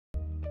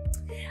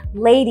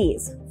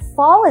Ladies,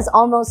 fall is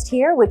almost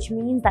here, which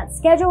means that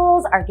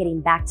schedules are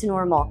getting back to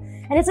normal.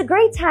 And it's a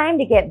great time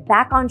to get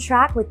back on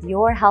track with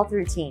your health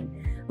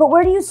routine. But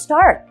where do you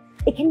start?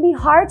 It can be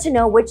hard to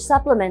know which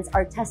supplements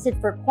are tested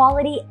for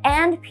quality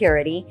and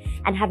purity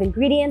and have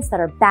ingredients that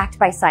are backed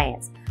by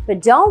science.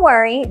 But don't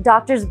worry,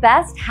 Doctor's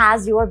Best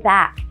has your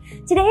back.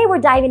 Today, we're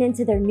diving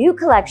into their new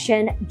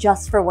collection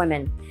just for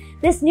women.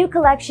 This new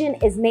collection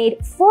is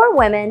made for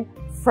women,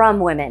 from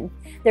women.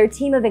 Their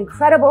team of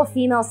incredible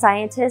female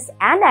scientists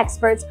and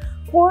experts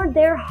poured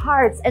their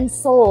hearts and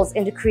souls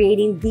into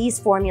creating these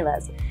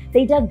formulas.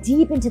 They dug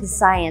deep into the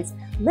science,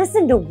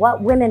 listened to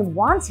what women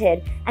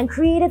wanted, and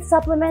created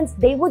supplements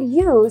they would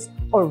use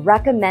or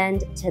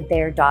recommend to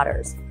their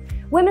daughters.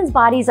 Women's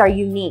bodies are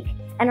unique,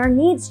 and our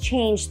needs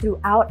change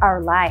throughout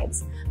our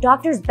lives.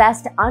 Doctor's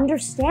Best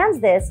understands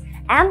this,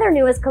 and their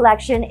newest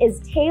collection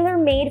is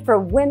tailor-made for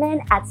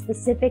women at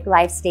specific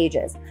life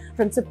stages.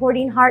 From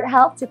supporting heart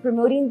health to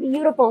promoting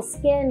beautiful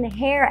skin,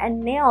 hair, and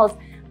nails,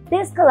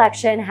 this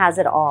collection has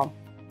it all.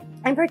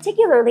 I'm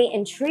particularly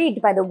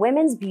intrigued by the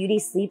Women's Beauty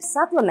Sleep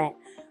Supplement.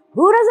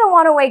 Who doesn't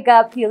want to wake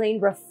up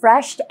feeling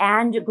refreshed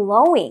and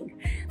glowing?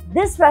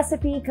 This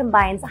recipe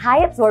combines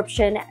high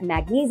absorption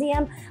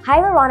magnesium,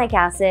 hyaluronic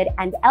acid,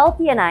 and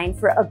L-theanine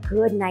for a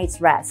good night's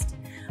rest.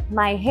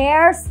 My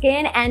hair,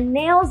 skin, and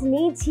nails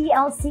need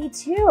TLC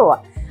too.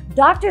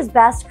 Doctor's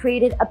Best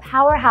created a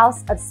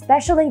powerhouse of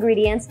special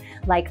ingredients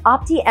like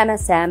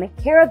Opti-MSM,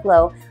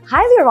 Keraglow,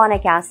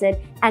 hyaluronic acid,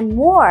 and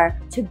more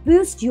to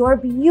boost your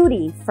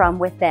beauty from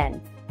within.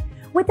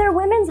 With their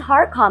Women's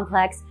Heart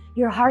Complex,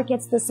 your heart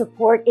gets the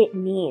support it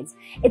needs.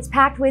 It's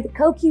packed with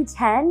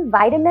CoQ10,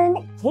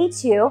 vitamin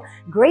K2,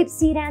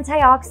 grapeseed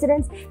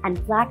antioxidants,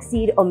 and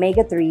flaxseed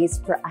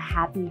omega-3s for a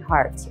happy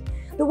heart.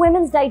 The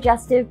Women's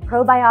Digestive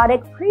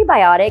Probiotic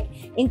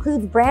Prebiotic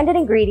includes branded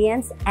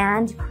ingredients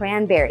and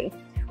cranberry,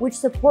 which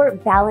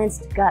support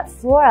balanced gut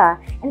flora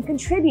and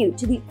contribute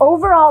to the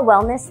overall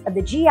wellness of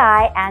the GI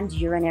and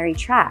urinary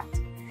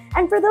tract.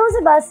 And for those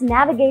of us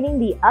navigating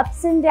the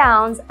ups and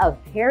downs of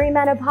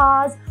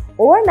perimenopause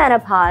or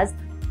menopause,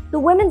 the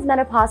Women's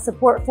Menopause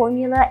Support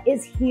Formula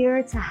is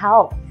here to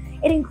help.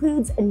 It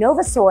includes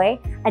Nova Soy,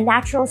 a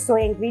natural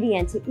soy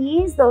ingredient to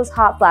ease those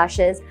hot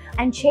flashes,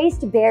 and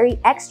chaste berry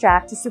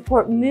extract to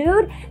support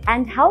mood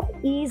and help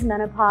ease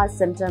menopause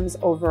symptoms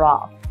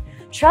overall.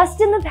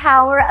 Trust in the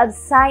power of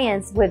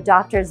science with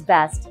Doctor's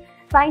Best.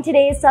 Find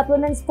today's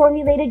supplements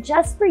formulated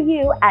just for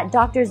you at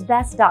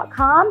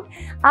doctorsbest.com,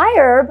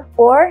 iHerb,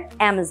 or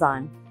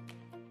Amazon.